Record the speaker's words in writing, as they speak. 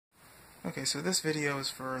Okay, so this video is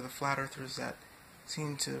for the flat earthers that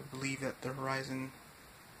seem to believe that the horizon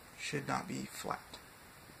should not be flat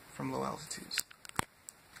from low altitudes.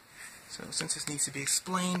 So since this needs to be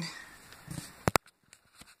explained,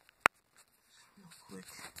 real quick,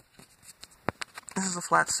 this is a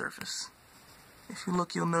flat surface. If you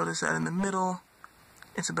look, you'll notice that in the middle,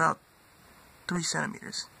 it's about 3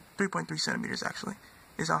 centimeters, 3.3 centimeters actually,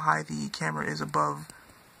 is how high the camera is above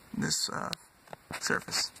this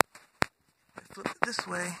surface. If I flip it this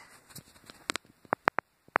way,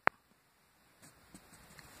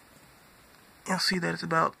 you'll see that it's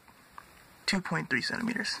about 2.3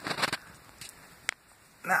 centimeters.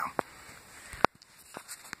 Now,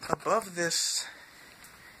 above this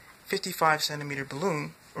 55 centimeter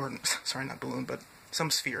balloon, or sorry, not balloon, but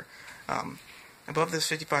some sphere, above this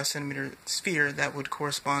 55 centimeter sphere, that would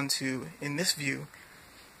correspond to, in this view,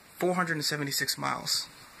 476 miles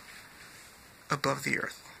above the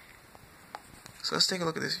Earth. So let's take a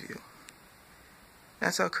look at this view.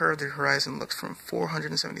 That's how curved the horizon looks from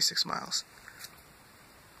 476 miles.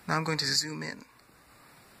 Now I'm going to zoom in.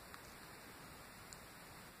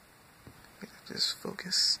 Just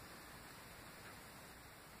focus.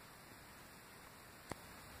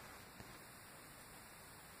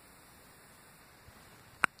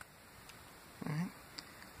 Alright.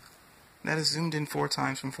 That is zoomed in 4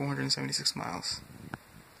 times from 476 miles.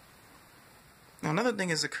 Now another thing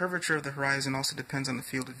is the curvature of the horizon also depends on the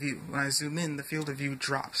field of view. When I zoom in, the field of view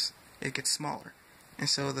drops. It gets smaller. And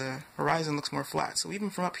so the horizon looks more flat. So even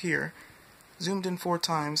from up here, zoomed in 4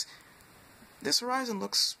 times, this horizon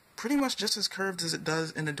looks pretty much just as curved as it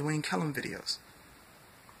does in the Dwayne Kellum videos,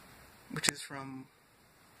 which is from,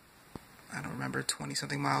 I don't remember, 20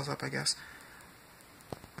 something miles up, I guess.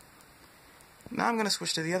 Now I'm going to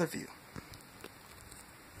switch to the other view.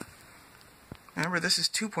 Remember, this is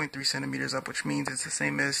 2.3 centimeters up, which means it's the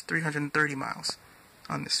same as 330 miles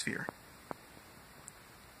on this sphere.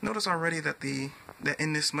 Notice already that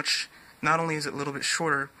in this much, not only is it a little bit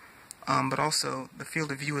shorter, but also the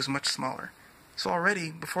field of view is much smaller. So already,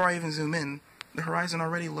 before I even zoom in, the horizon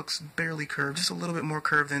already looks barely curved, just a little bit more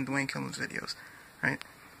curved than Dwayne Kellum's videos, right?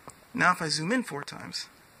 Now if I zoom in 4 times,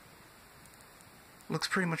 it looks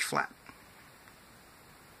pretty much flat.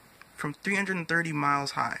 From 330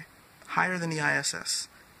 miles high, higher than the ISS.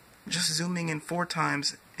 Just zooming in 4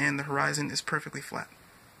 times and the horizon is perfectly flat.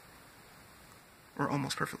 Or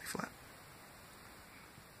almost perfectly flat.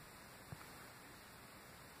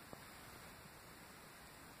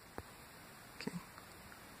 Okay.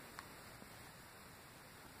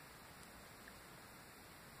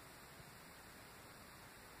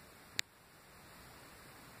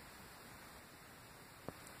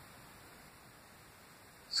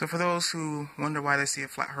 So for those who wonder why they see a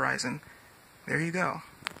flat horizon, there you go.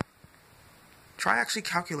 Try actually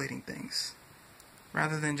calculating things,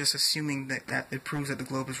 rather than just assuming that it proves that the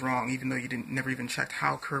globe is wrong, even though you never even checked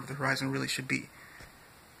how curved the horizon really should be.